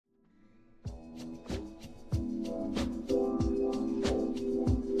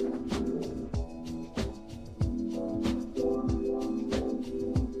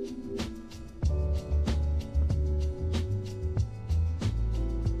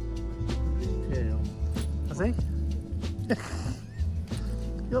he? You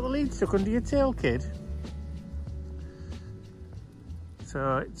got the lead stuck under your tail, kid.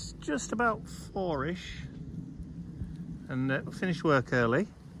 So it's just about 4ish, and we finished work early,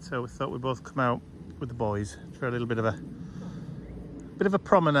 so we thought we'd both come out with the boys for a little bit of a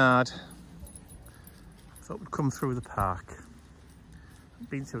promenade. Thought we'd come through the park. Haven't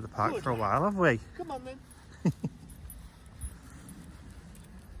been through the park for a while, have we? Come on then.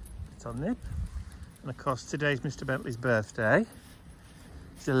 It's on Nip. And of course today's Mr. Bentley's birthday.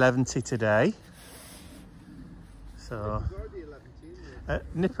 He's 11 today. So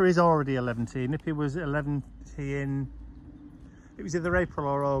Nipper is already 11. Nippy was 11 in, it was either April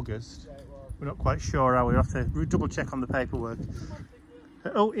or August. We're not quite sure how. We have to double check on the paperwork.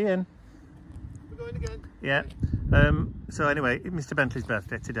 Oh, Ian. We're going again. Yeah. So anyway, Mr. Bentley's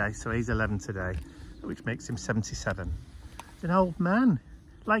birthday today, so he's 11 today, which makes him 77. He's an old man,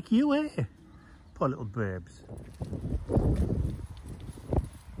 like you, eh? Poor little babes.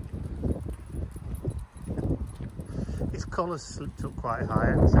 His collar's slipped up quite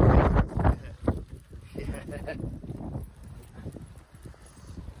high, hasn't it? Yeah.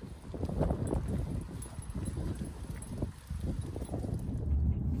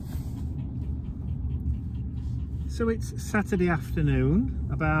 So it's Saturday afternoon,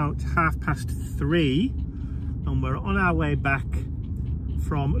 about 3:30, and we're on our way back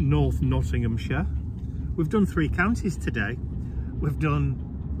from North Nottinghamshire. We've done 3 counties today. We've done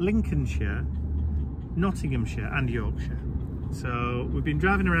Lincolnshire, Nottinghamshire and Yorkshire. So we've been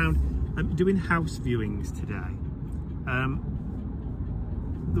driving around doing house viewings today.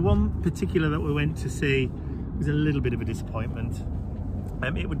 The one particular that we went to see was a little bit of a disappointment.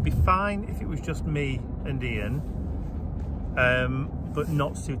 It would be fine if it was just me and Ian, but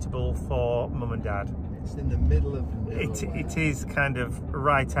not suitable for mum and dad. It's in the middle of nowhere. It is kind of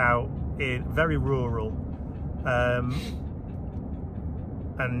right out in very rural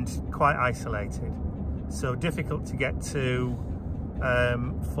and quite isolated, so difficult to get to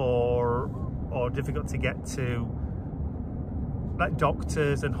difficult to get to like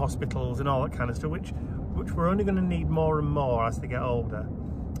doctors and hospitals and all that kind of stuff, which we're only going to need more and more as they get older.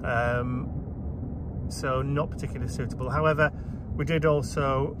 So not particularly suitable. However, we did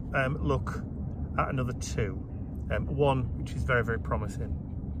also look at another 2, one which is very, very promising.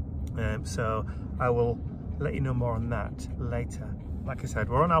 So I will let you know more on that later. Like I said,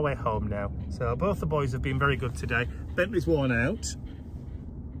 we're on our way home now. So both the boys have been very good today. Bentley's worn out,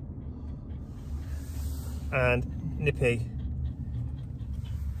 and Nippy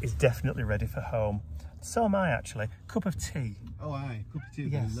is definitely ready for home. So am I, actually. Cup of tea. Oh, aye, cup of tea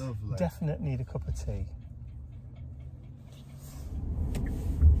would yes, be lovely. Definitely need a cup of tea.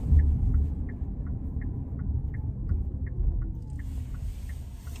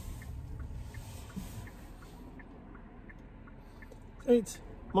 It's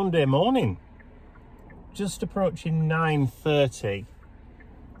Monday morning, just approaching 9:30.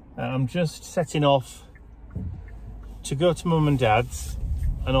 I'm just setting off to go to mum and dad's,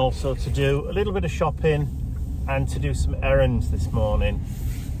 and also to do a little bit of shopping and to do some errands this morning.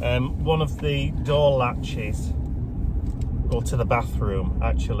 One of the door latches, or to the bathroom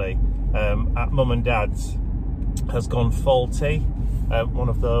actually, at mum and dad's has gone faulty, one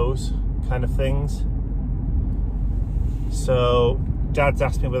of those kind of things. So dad's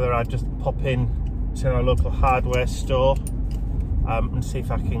asked me whether I'd just pop in to our local hardware store and see if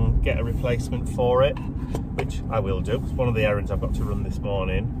I can get a replacement for it, which I will do. It's one of the errands I've got to run this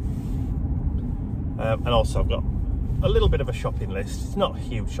morning. And also I've got a little bit of a shopping list. It's not a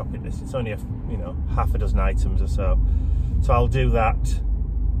huge shopping list, it's only half a dozen items or so. So I'll do that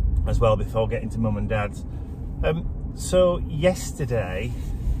as well before getting to mum and dad's. So yesterday,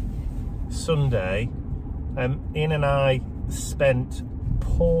 Sunday, Ian and I spent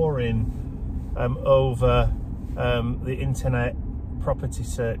poring over the internet property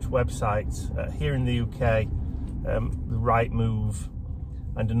search websites here in the UK, Rightmove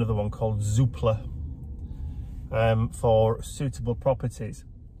and another one called Zoopla, for suitable properties.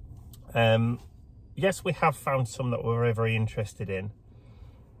 Yes, we have found some that we're very, very interested in,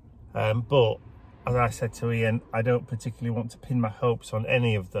 but as I said to Ian, I don't particularly want to pin my hopes on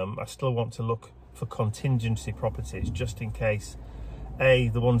any of them. I still want to look for contingency properties, just in case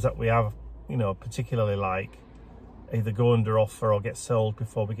the ones that we have, particularly like, either go under offer or get sold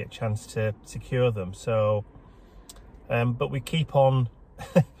before we get a chance to secure them. So but we keep on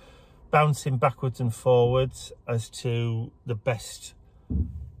bouncing backwards and forwards as to the best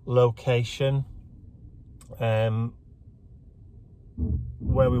location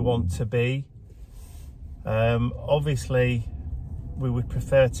where we want to be. Obviously we would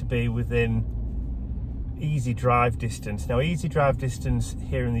prefer to be within easy drive distance. Now, easy drive distance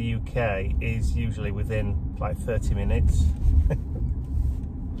here in the UK is usually within like 30 minutes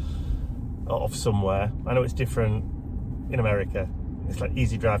of somewhere. I know it's different in America. It's like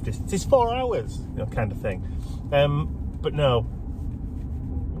easy drive distance. It's 4 hours, you know, kind of thing. But no,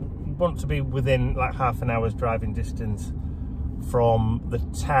 you want to be within like half an hour's driving distance from the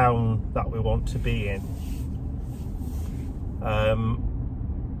town that we want to be in.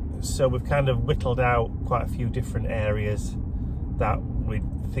 So we've kind of whittled out quite a few different areas that we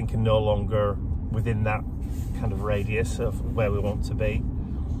think are no longer within that kind of radius of where we want to be.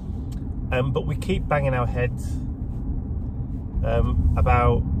 But we keep banging our heads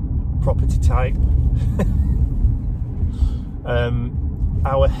about property type.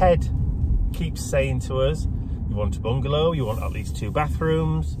 Our head keeps saying to us, you want a bungalow, you want at least 2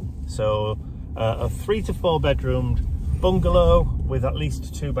 bathrooms, so a 3 to 4 bedroomed bungalow with at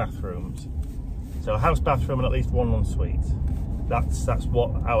least 2 bathrooms, so a house bathroom and at least 1 ensuite. That's what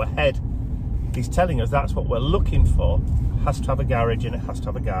our head is telling us. That's what we're looking for. It has to have a garage and it has to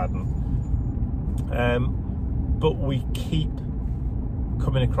have a garden. But we keep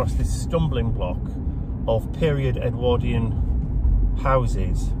coming across this stumbling block of period Edwardian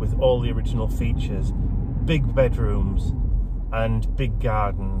houses with all the original features, big bedrooms and big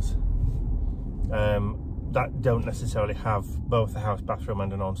gardens, that don't necessarily have both a house bathroom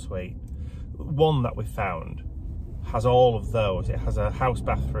and an ensuite. One that we found has all of those. It has a house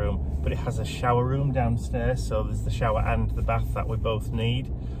bathroom, but it has a shower room downstairs, so there's the shower and the bath that we both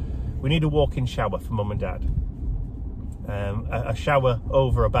need. We need a walk-in shower for mum and dad. A shower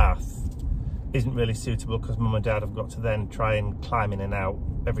over a bath isn't really suitable because mum and dad have got to then try and climb in and out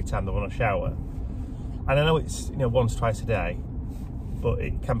every time they want to shower. And I know it's, you know, once, twice a day, but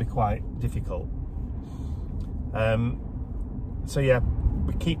it can be quite difficult. So yeah,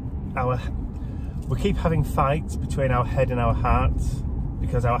 we keep having fights between our head and our hearts,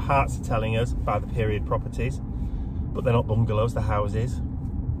 because our hearts are telling us by the period properties, but they're not bungalows, they're houses.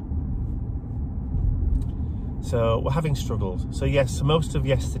 So we're having struggles. So yes, so most of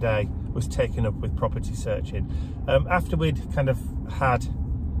yesterday was taken up with property searching. After we'd kind of had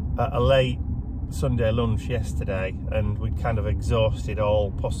a late Sunday lunch yesterday and we'd kind of exhausted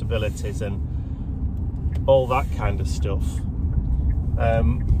all possibilities and all that kind of stuff,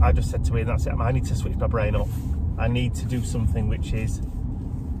 I just said to Ian, that's it, I need to switch my brain off. I need to do something which is,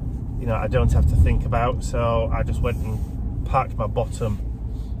 you know, I don't have to think about. So I just went and parked my bottom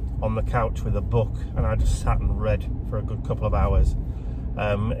on the couch with a book and I just sat and read for a good couple of hours.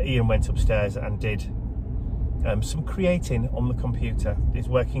 Ian went upstairs and did some creating on the computer. He's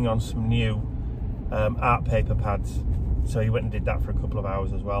working on some new art paper pads, so he went and did that for a couple of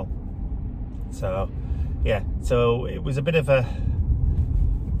hours as well. So yeah, so it was a bit of a,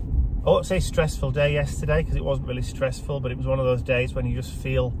 I won't say stressful day yesterday, because it wasn't really stressful, but it was one of those days when you just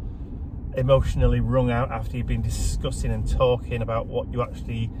feel emotionally wrung out after you've been discussing and talking about what you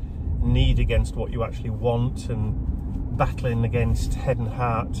actually need against what you actually want and battling against head and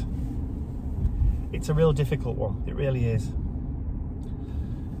heart. It's a real difficult one, it really is.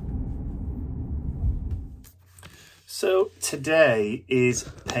 So today is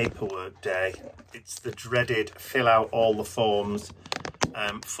paperwork day. It's the dreaded fill out all the forms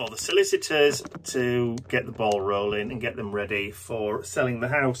for the solicitors to get the ball rolling and get them ready for selling the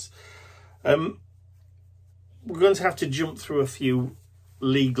house. We're going to have to jump through a few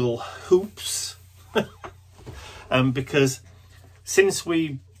legal hoops because since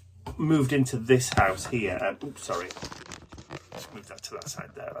we moved into this house here, oops, sorry, let's move that to that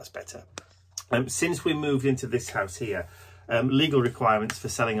side there, that's better. Since we moved into this house here, legal requirements for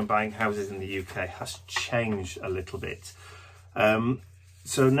selling and buying houses in the UK has changed a little bit.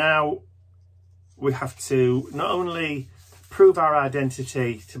 So now we have to not only prove our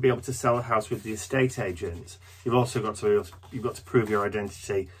identity to be able to sell a house with the estate agent, you've also got to prove your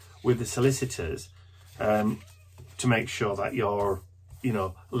identity with the solicitors to make sure that you're, you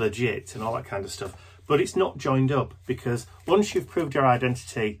know, legit and all that kind of stuff. But it's not joined up, because once you've proved your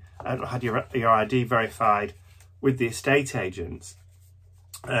identity and had your ID verified with the estate agents,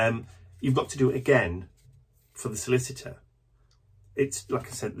 you've got to do it again for the solicitor. It's like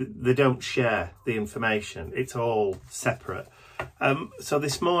I said, they don't share the information, it's all separate. So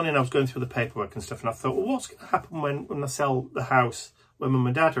this morning I was going through the paperwork and stuff, and I thought, well, what's going to happen when I sell the house when mum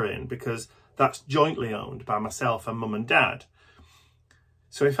and dad are in, because that's jointly owned by myself and mum and dad.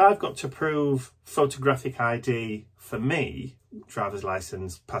 So if I've got to prove photographic ID for me, driver's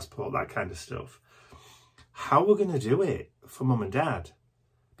license, passport, that kind of stuff, how are we going to do it for mum and dad?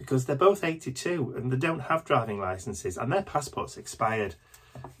 Because they're both 82 and they don't have driving licenses and their passports expired,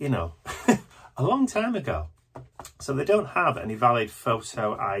 you know, a long time ago. So they don't have any valid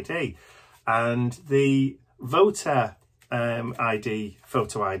photo ID. And the voter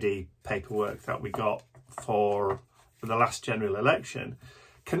photo ID paperwork that we got for the last general election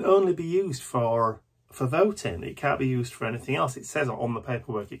can only be used for voting. It can't be used for anything else. It says on the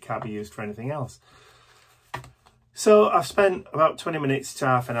paperwork it can't be used for anything else. So I've spent about 20 minutes to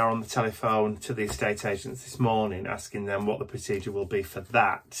half an hour on the telephone to the estate agents this morning, asking them what the procedure will be for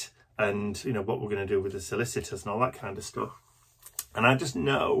that, and you know what we're going to do with the solicitors and all that kind of stuff. And I just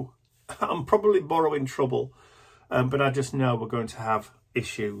know I'm probably borrowing trouble, but I just know we're going to have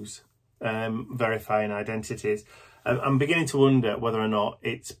issues verifying identities. I'm beginning to wonder whether or not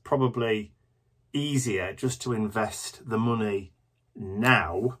it's probably easier just to invest the money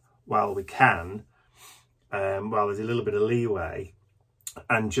now while we can, while there's a little bit of leeway,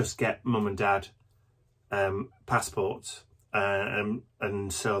 and just get mum and dad passports,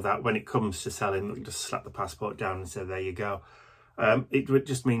 and so that when it comes to selling, we can just slap the passport down and say, there you go. It would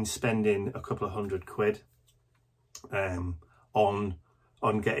just mean spending a couple of £100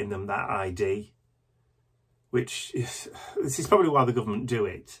 on getting them that ID, which this is probably why the government do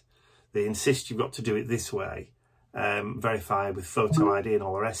it. They insist you've got to do it this way, verify with photo ID and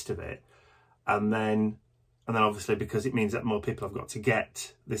all the rest of it, and then obviously because it means that more people have got to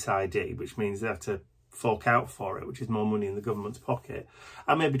get this ID, which means they have to fork out for it, which is more money in the government's pocket.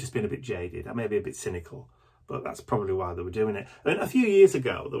 I may be just being a bit jaded, I may be a bit cynical, but that's probably why they were doing it. And a few years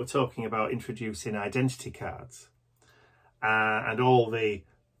ago, they were talking about introducing identity cards, and all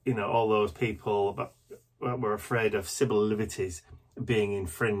those people that were afraid of civil liberties being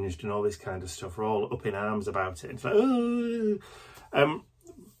infringed and all this kind of stuff were all up in arms about it. It's like, oh,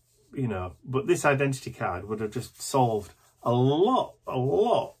 but this identity card would have just solved a lot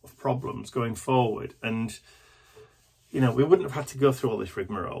of problems going forward. And, we wouldn't have had to go through all this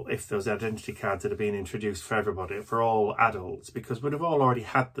rigmarole if those identity cards had been introduced for everybody, for all adults, because we'd have all already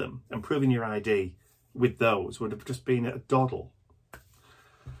had them, and proving your ID with those would have just been a doddle.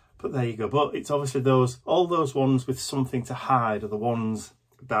 But there you go. But it's obviously all those ones with something to hide are the ones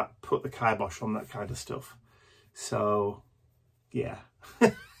that put the kibosh on that kind of stuff. So, yeah.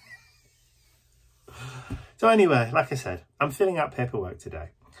 So anyway, like I said, I'm filling out paperwork today.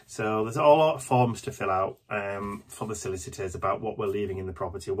 So there's a lot of forms to fill out for the solicitors about what we're leaving in the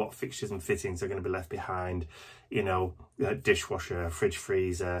property, what fixtures and fittings are going to be left behind, dishwasher, fridge,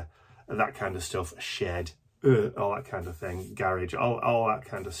 freezer, that kind of stuff, a shed, all that kind of thing, garage, all that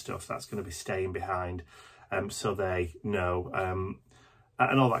kind of stuff that's going to be staying behind, so they know,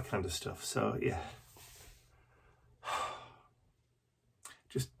 and all that kind of stuff. So yeah,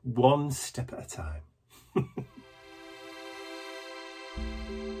 just one step at a time.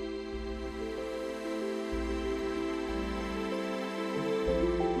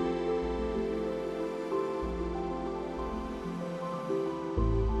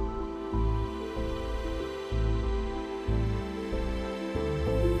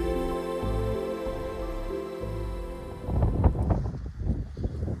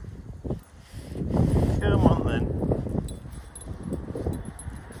 Come on then.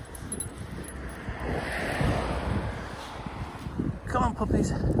 Come on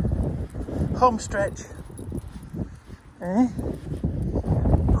puppies. Home stretch. Eh?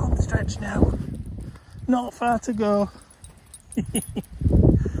 Home stretch now. Not far to go.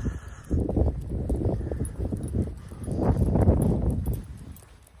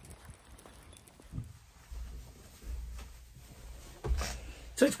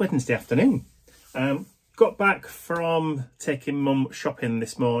 So it's Wednesday afternoon. Got back from taking mum shopping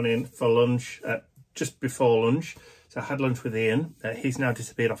this morning for lunch, just before lunch. So I had lunch with Ian. He's now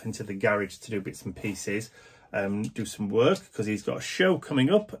disappeared off into the garage to do bits and pieces, do some work, because he's got a show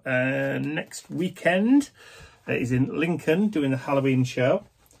coming up next weekend. He's in Lincoln doing the Halloween show,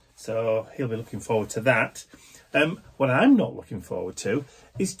 so he'll be looking forward to that. What I'm not looking forward to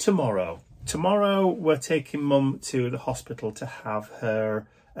is tomorrow. Tomorrow we're taking mum to the hospital to have her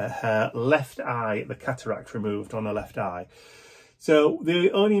left eye, the cataract removed on her left eye. So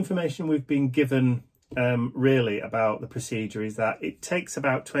the only information we've been given really about the procedure is that it takes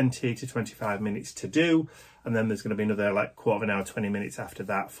about 20 to 25 minutes to do, and then there's going to be another like quarter of an hour, 20 minutes after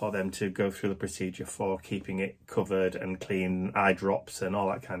that for them to go through the procedure for keeping it covered and clean, eye drops and all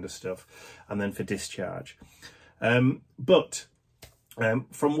that kind of stuff, and then for discharge. But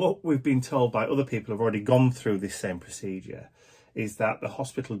from what we've been told by other people who've already gone through this same procedure, is that the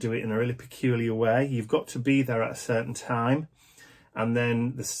hospital do it in a really peculiar way. You've got to be there at a certain time, and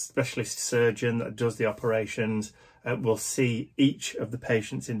then the specialist surgeon that does the operations will see each of the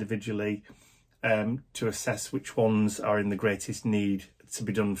patients individually to assess which ones are in the greatest need to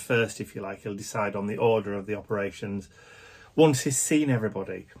be done first, if you like. He'll decide on the order of the operations once he's seen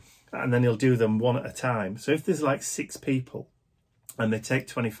everybody, and then he'll do them one at a time. So if there's like 6 people and they take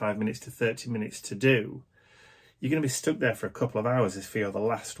 25 minutes to 30 minutes to do, you're going to be stuck there for a couple of hours if you're the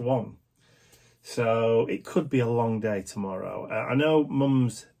last one. So it could be a long day tomorrow. I know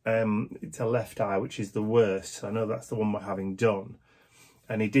Mum's, it's a left eye, which is the worst. So I know that's the one we're having done.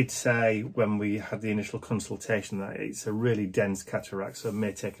 And he did say when we had the initial consultation that it's a really dense cataract, so it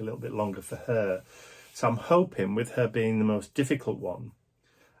may take a little bit longer for her. So I'm hoping, with her being the most difficult one,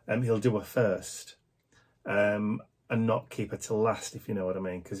 he'll do her first and not keep her till last, if you know what I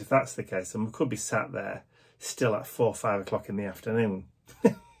mean. Because if that's the case, then we could be sat there still at 4 or 5 o'clock in the afternoon.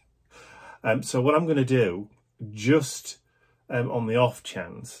 So what I'm going to do, just on the off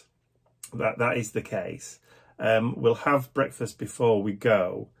chance that that is the case, we'll have breakfast before we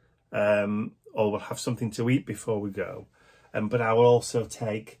go, or we'll have something to eat before we go. But I will also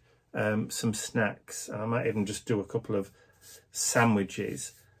take some snacks, and I might even just do a couple of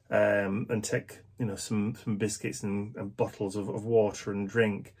sandwiches, and take, you know, some biscuits and bottles of water and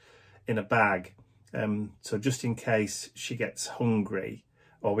drink in a bag. So just in case she gets hungry,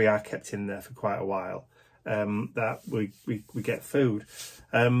 or we are kept in there for quite a while, that we get food.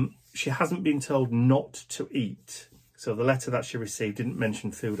 She hasn't been told not to eat. So the letter that she received didn't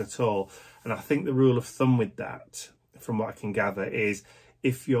mention food at all. And I think the rule of thumb with that, from what I can gather, is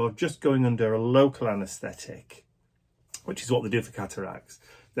if you're just going under a local anaesthetic, which is what they do for cataracts,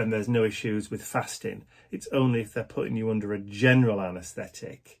 then there's no issues with fasting. It's only if they're putting you under a general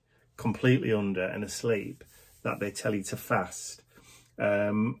anaesthetic, completely under and asleep, that they tell you to fast.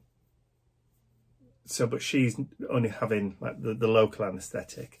 But she's only having like the local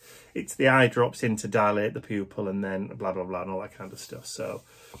anaesthetic. It's the eye drops in to dilate the pupil, and then blah blah blah and all that kind of stuff. So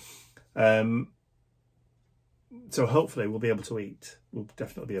so hopefully we'll be able to eat. We'll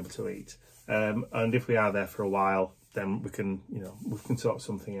definitely be able to eat. And if we are there for a while, then we can, you know, we can sort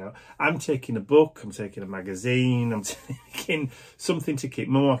something out. I'm taking a book, I'm taking a magazine, I'm taking something to keep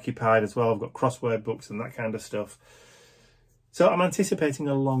Mum occupied as well. I've got crossword books and that kind of stuff. So I'm anticipating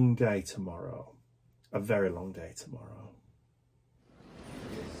a long day tomorrow, a very long day tomorrow.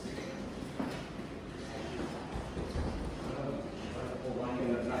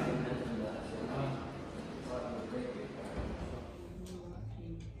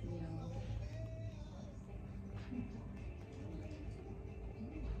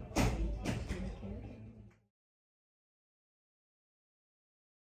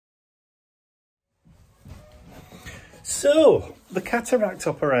 So, the cataract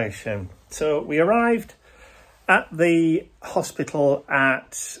operation. So we arrived at the hospital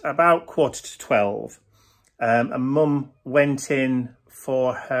at about 11:45, and Mum went in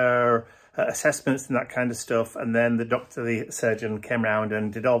for her assessments and that kind of stuff, and then the doctor, the surgeon, came round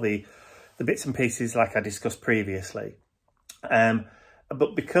and did all the bits and pieces like I discussed previously.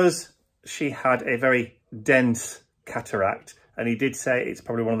 But because she had a very dense cataract, and he did say it's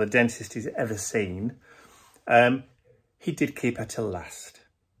probably one of the densest he's ever seen, he did keep her till last.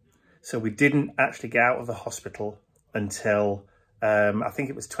 So we didn't actually get out of the hospital until, I think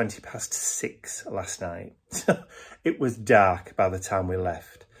it was 6:20 last night. It was dark by the time we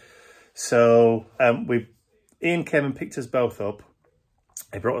left. So Ian came and picked us both up.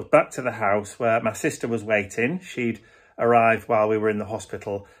 He brought us back to the house where my sister was waiting. She'd arrived while we were in the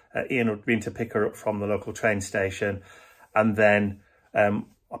hospital. Ian had been to pick her up from the local train station. And then I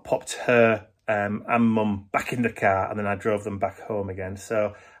popped her and Mum back in the car, and then I drove them back home again.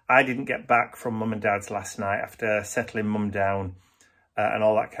 So I didn't get back from Mum and Dad's last night after settling Mum down and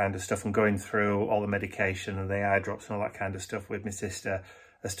all that kind of stuff, and going through all the medication and the eye drops and all that kind of stuff with my sister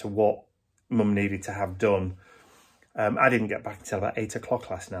as to what Mum needed to have done. I didn't get back until about 8 o'clock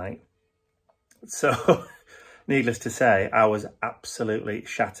last night. So needless to say, I was absolutely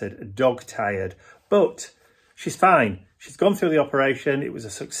shattered, dog tired, but she's fine. She's gone through the operation. It was a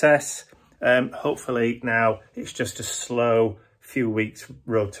success. Hopefully now it's just a slow few weeks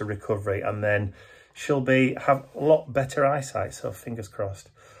road to recovery, and then she'll have a lot better eyesight, so fingers crossed.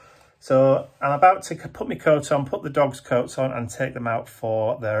 So I'm about to put my coat on, put the dogs' coats on, and take them out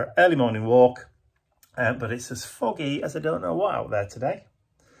for their early morning walk. But it's as foggy as I don't know what out there today.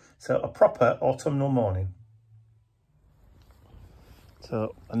 So a proper autumnal morning.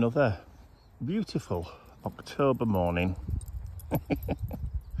 So another beautiful October morning.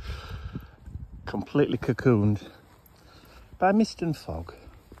 Completely cocooned by mist and fog.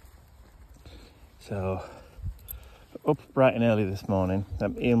 So up bright and early this morning.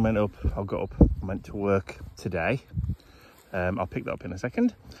 Ian went up, I got up, went to work today. I'll pick that up in a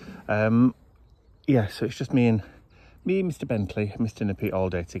second. yeah, so it's just me, Mr. Bentley, and Mr. Nippy all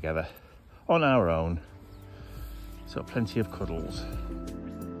day together on our own. So plenty of cuddles.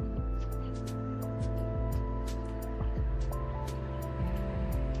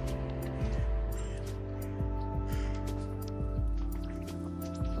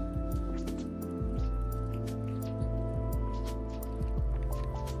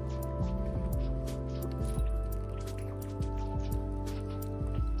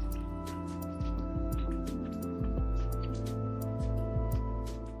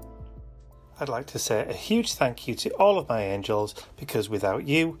 I'd like to say a huge thank you to all of my angels, because without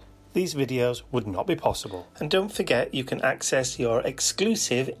you, these videos would not be possible. And don't forget, you can access your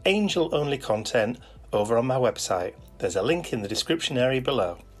exclusive angel-only content over on my website. There's a link in the description area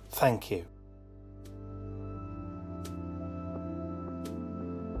below. Thank you.